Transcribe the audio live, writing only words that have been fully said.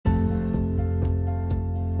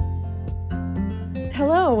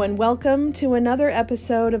Hello and welcome to another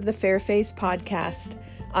episode of the Fairface Podcast.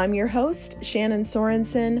 I'm your host, Shannon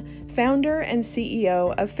Sorensen, founder and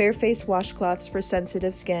CEO of Fairface Washcloths for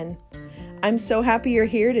Sensitive Skin. I'm so happy you're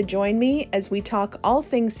here to join me as we talk all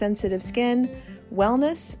things sensitive skin,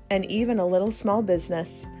 wellness, and even a little small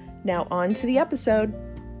business. Now on to the episode.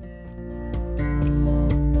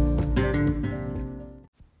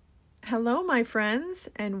 Hello, my friends,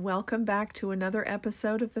 and welcome back to another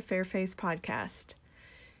episode of the Fairface Podcast.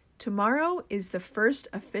 Tomorrow is the first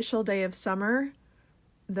official day of summer,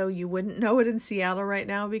 though you wouldn't know it in Seattle right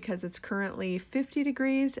now because it's currently 50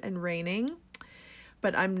 degrees and raining.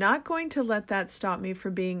 But I'm not going to let that stop me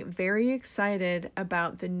from being very excited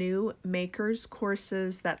about the new makers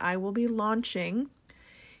courses that I will be launching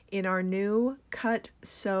in our new Cut,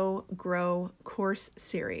 Sew, Grow course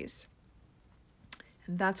series.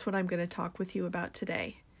 And that's what I'm going to talk with you about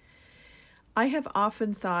today. I have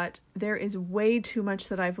often thought there is way too much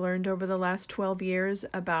that I've learned over the last 12 years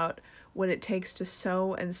about what it takes to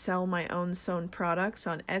sew and sell my own sewn products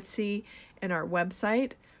on Etsy and our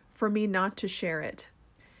website for me not to share it.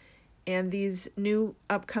 And these new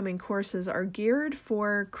upcoming courses are geared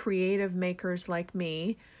for creative makers like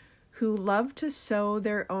me who love to sew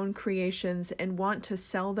their own creations and want to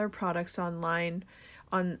sell their products online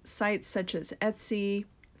on sites such as Etsy,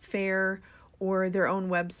 Faire, or their own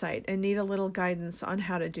website and need a little guidance on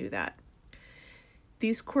how to do that.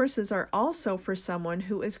 These courses are also for someone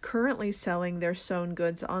who is currently selling their sewn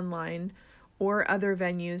goods online or other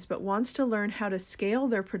venues but wants to learn how to scale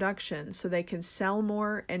their production so they can sell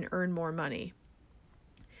more and earn more money.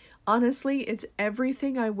 Honestly, it's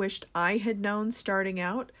everything I wished I had known starting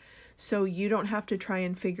out, so you don't have to try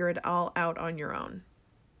and figure it all out on your own.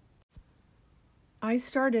 I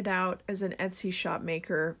started out as an Etsy shop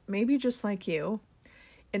maker, maybe just like you,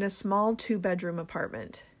 in a small 2-bedroom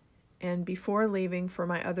apartment. And before leaving for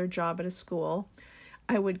my other job at a school,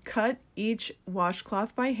 I would cut each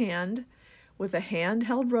washcloth by hand with a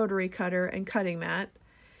handheld rotary cutter and cutting mat.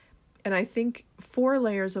 And I think 4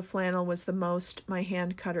 layers of flannel was the most my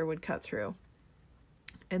hand cutter would cut through.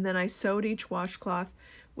 And then I sewed each washcloth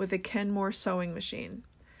with a Kenmore sewing machine.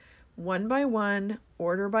 One by one,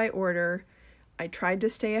 order by order, I tried to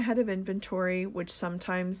stay ahead of inventory, which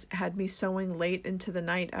sometimes had me sewing late into the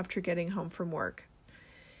night after getting home from work.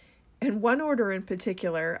 And one order in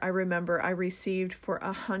particular, I remember I received for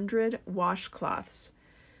 100 washcloths.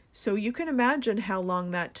 So you can imagine how long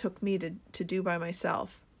that took me to do by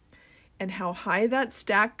myself, and how high that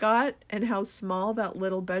stack got and how small that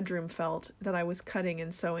little bedroom felt that I was cutting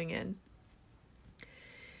and sewing in.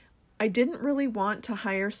 I didn't really want to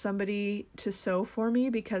hire somebody to sew for me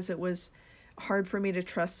because it was hard for me to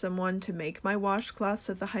trust someone to make my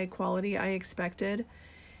washcloths at the high quality I expected.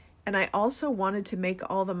 And I also wanted to make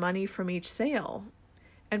all the money from each sale.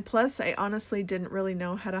 And plus, I honestly didn't really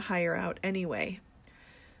know how to hire out anyway.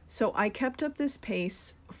 So I kept up this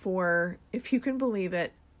pace for, if you can believe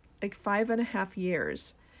it, like 5.5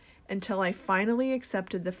 years until I finally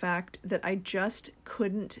accepted the fact that I just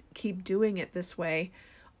couldn't keep doing it this way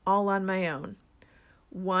all on my own.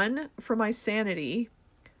 1, for my sanity,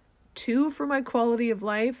 2, for my quality of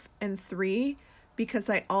life, and 3, because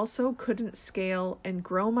I also couldn't scale and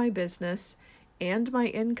grow my business and my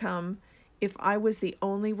income if I was the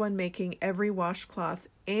only one making every washcloth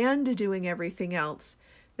and doing everything else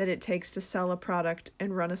that it takes to sell a product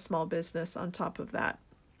and run a small business on top of that.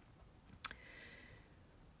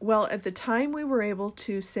 Well, at the time we were able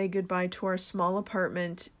to say goodbye to our small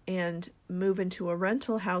apartment and move into a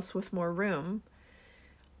rental house with more room,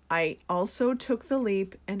 I also took the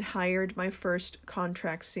leap and hired my first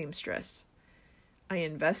contract seamstress. I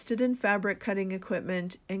invested in fabric cutting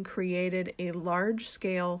equipment and created a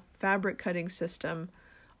large-scale fabric cutting system,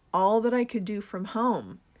 all that I could do from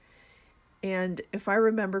home. And if I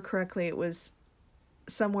remember correctly, it was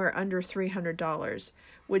somewhere under $300,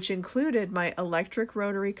 which included my electric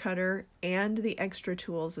rotary cutter and the extra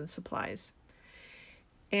tools and supplies.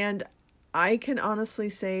 And I can honestly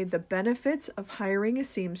say the benefits of hiring a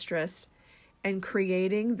seamstress and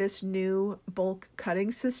creating this new bulk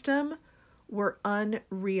cutting system were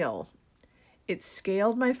unreal. It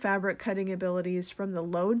scaled my fabric cutting abilities from the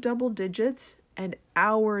low double digits and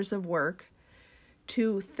hours of work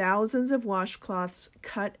to thousands of washcloths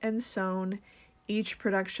cut and sewn each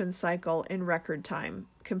production cycle in record time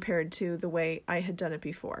compared to the way I had done it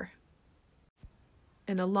before.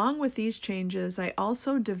 And along with these changes, I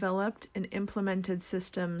also developed and implemented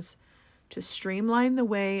systems to streamline the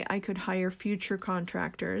way I could hire future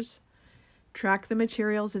contractors, track the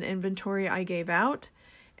materials and inventory I gave out,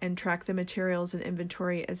 and track the materials and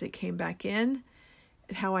inventory as it came back in,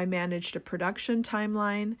 how I managed a production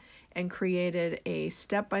timeline and created a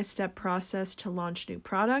step-by-step process to launch new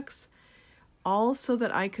products, all so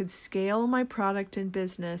that I could scale my product and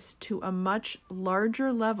business to a much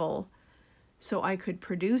larger level so I could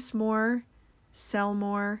produce more, sell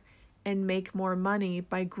more, and make more money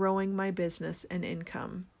by growing my business and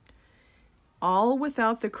income. All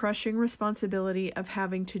without the crushing responsibility of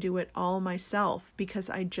having to do it all myself because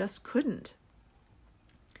I just couldn't.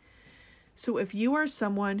 So if you are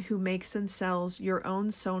someone who makes and sells your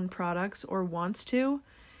own sewn products or wants to,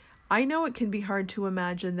 I know it can be hard to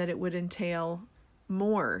imagine that it would entail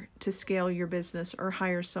more to scale your business or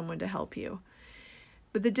hire someone to help you.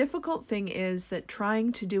 But the difficult thing is that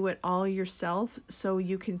trying to do it all yourself so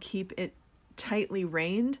you can keep it tightly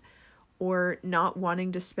reined, or not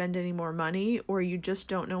wanting to spend any more money, or you just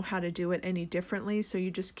don't know how to do it any differently, so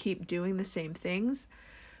you just keep doing the same things,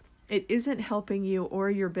 it isn't helping you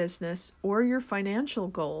or your business or your financial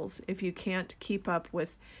goals if you can't keep up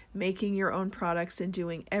with making your own products and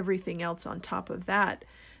doing everything else on top of that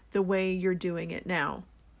the way you're doing it now.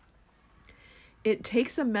 It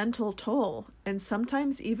takes a mental toll and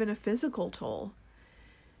sometimes even a physical toll.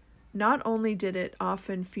 Not only did it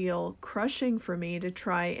often feel crushing for me to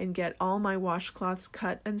try and get all my washcloths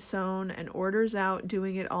cut and sewn and orders out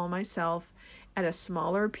doing it all myself at a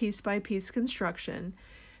smaller piece-by-piece construction,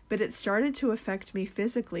 but it started to affect me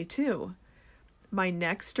physically too. My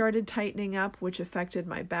neck started tightening up, which affected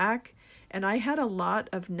my back, and I had a lot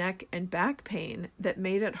of neck and back pain that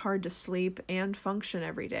made it hard to sleep and function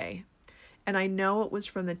every day. And I know it was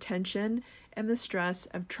from the tension and the stress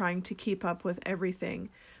of trying to keep up with everything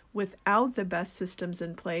without the best systems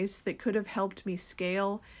in place that could have helped me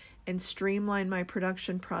scale and streamline my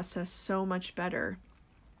production process so much better.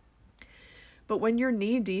 But when you're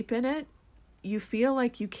knee deep in it, you feel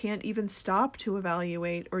like you can't even stop to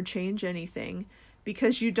evaluate or change anything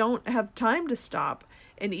because you don't have time to stop.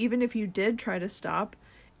 And even if you did try to stop,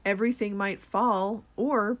 everything might fall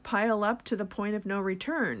or pile up to the point of no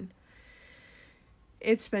return.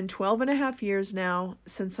 It's been 12 and a half years now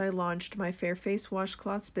since I launched my Fairface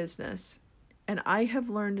Washcloths business, and I have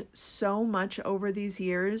learned so much over these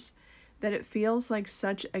years that it feels like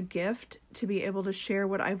such a gift to be able to share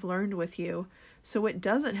what I've learned with you, so it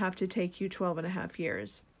doesn't have to take you 12 and a half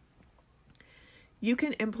years. You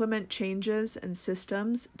can implement changes and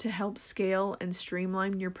systems to help scale and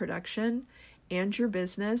streamline your production and your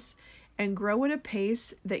business and grow at a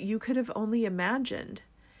pace that you could have only imagined.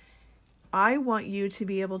 I want you to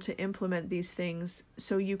be able to implement these things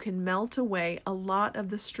so you can melt away a lot of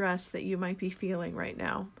the stress that you might be feeling right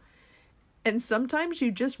now. And sometimes you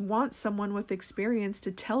just want someone with experience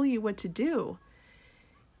to tell you what to do.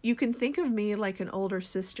 You can think of me like an older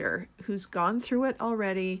sister who's gone through it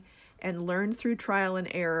already and learned through trial and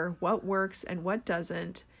error what works and what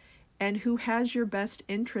doesn't, and who has your best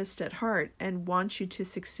interest at heart and wants you to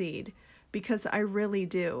succeed, because I really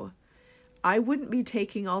do. I wouldn't be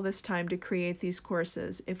taking all this time to create these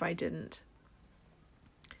courses if I didn't.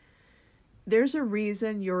 There's a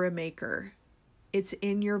reason you're a maker. It's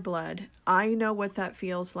in your blood. I know what that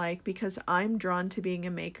feels like because I'm drawn to being a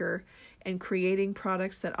maker and creating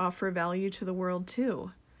products that offer value to the world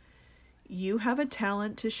too. You have a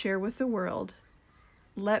talent to share with the world.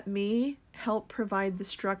 Let me help provide the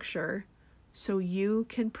structure so you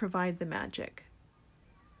can provide the magic.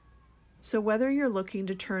 So whether you're looking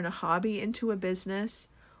to turn a hobby into a business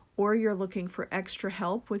or you're looking for extra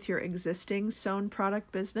help with your existing sewn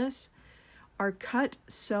product business, our Cut,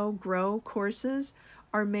 Sew, Grow courses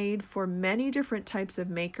are made for many different types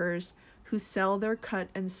of makers who sell their cut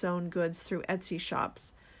and sewn goods through Etsy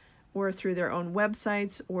shops or through their own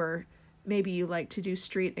websites, or maybe you like to do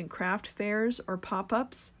street and craft fairs or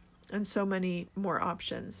pop-ups, and so many more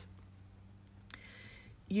options.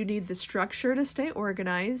 You need the structure to stay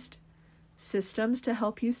organized, systems to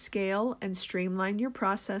help you scale and streamline your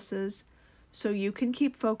processes so you can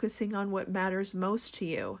keep focusing on what matters most to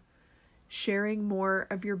you, sharing more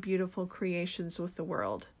of your beautiful creations with the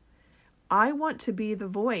world. I want to be the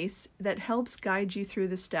voice that helps guide you through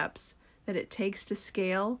the steps that it takes to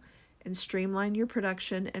scale and streamline your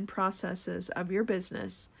production and processes of your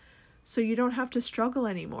business so you don't have to struggle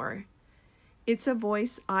anymore. It's a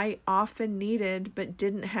voice I often needed but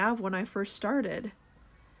didn't have when I first started.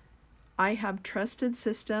 I have trusted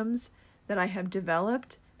systems that I have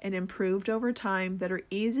developed and improved over time that are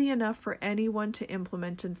easy enough for anyone to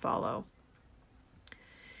implement and follow.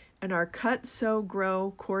 And our Cut, Sew,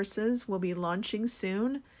 Grow courses will be launching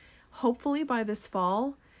soon, hopefully by this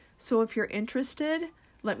fall. So if you're interested,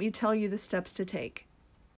 let me tell you the steps to take.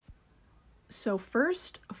 So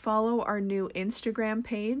first, follow our new Instagram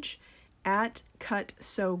page at Cut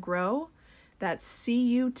Sew Grow. That's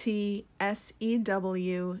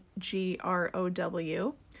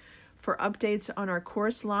CUTSEWGROW for updates on our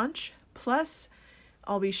course launch. Plus,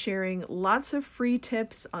 I'll be sharing lots of free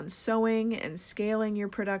tips on sewing and scaling your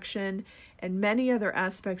production and many other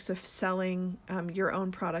aspects of selling your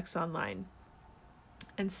own products online.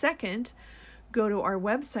 And second, go to our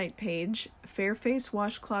website page,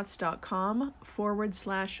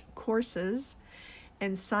 fairfacewashcloths.com/courses,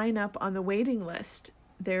 and sign up on the waiting list.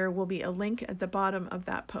 There will be a link at the bottom of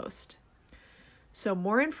that post. So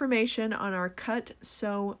more information on our Cut,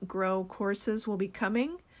 Sew, Grow courses will be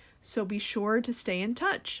coming, so be sure to stay in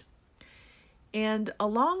touch. And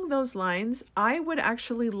along those lines, I would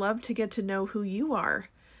actually love to get to know who you are.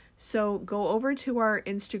 So go over to our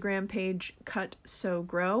Instagram page, Cut, Sew,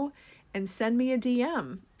 Grow, and send me a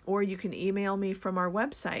DM, or you can email me from our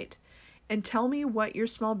website and tell me what your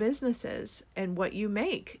small business is and what you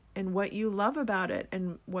make and what you love about it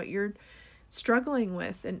and what you're struggling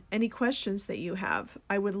with and any questions that you have.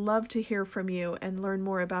 I would love to hear from you and learn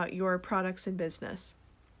more about your products and business.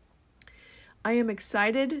 I am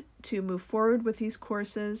excited to move forward with these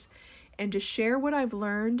courses and to share what I've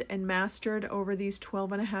learned and mastered over these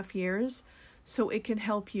 12 and a half years so it can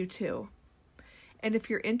help you too. And if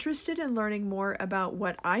you're interested in learning more about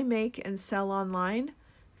what I make and sell online,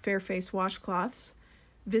 Fairface Washcloths,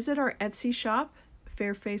 visit our Etsy shop,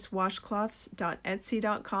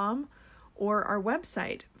 fairfacewashcloths.etsy.com, or our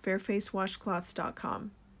website,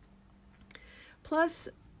 fairfacewashcloths.com. Plus,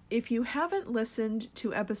 if you haven't listened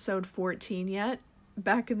to episode 14 yet,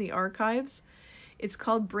 back in the archives, it's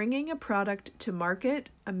called Bringing a Product to Market,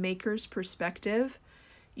 a Maker's Perspective.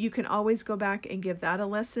 You can always go back and give that a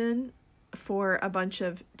listen for a bunch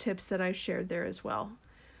of tips that I've shared there as well.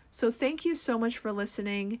 So thank you so much for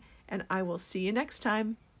listening, and I will see you next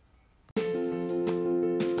time.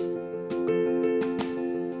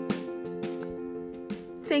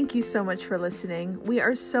 Thank you so much for listening. We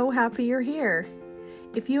are so happy you're here.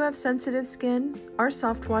 If you have sensitive skin, our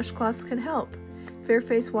soft washcloths can help.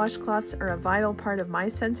 Fairface washcloths are a vital part of my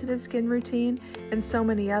sensitive skin routine and so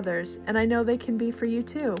many others, and I know they can be for you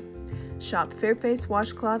too. Shop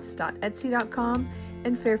fairfacewashcloths.etsy.com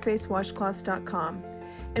and fairfacewashcloths.com.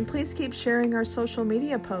 And please keep sharing our social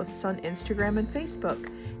media posts on Instagram and Facebook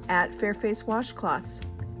at Fairface Washcloths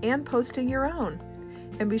and posting your own.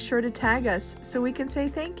 And be sure to tag us so we can say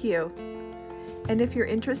thank you. And if you're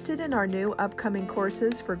interested in our new upcoming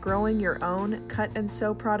courses for growing your own cut and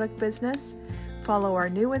sew product business, follow our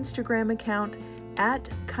new Instagram account at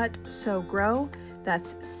Cut Sew Grow.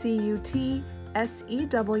 That's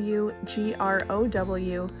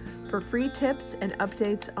CUTSEWGROW for free tips and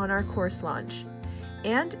updates on our course launch.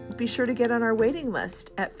 And be sure to get on our waiting list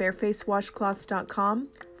at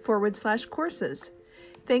fairfacewashcloths.com/courses.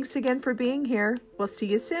 Thanks again for being here. We'll see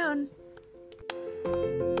you soon.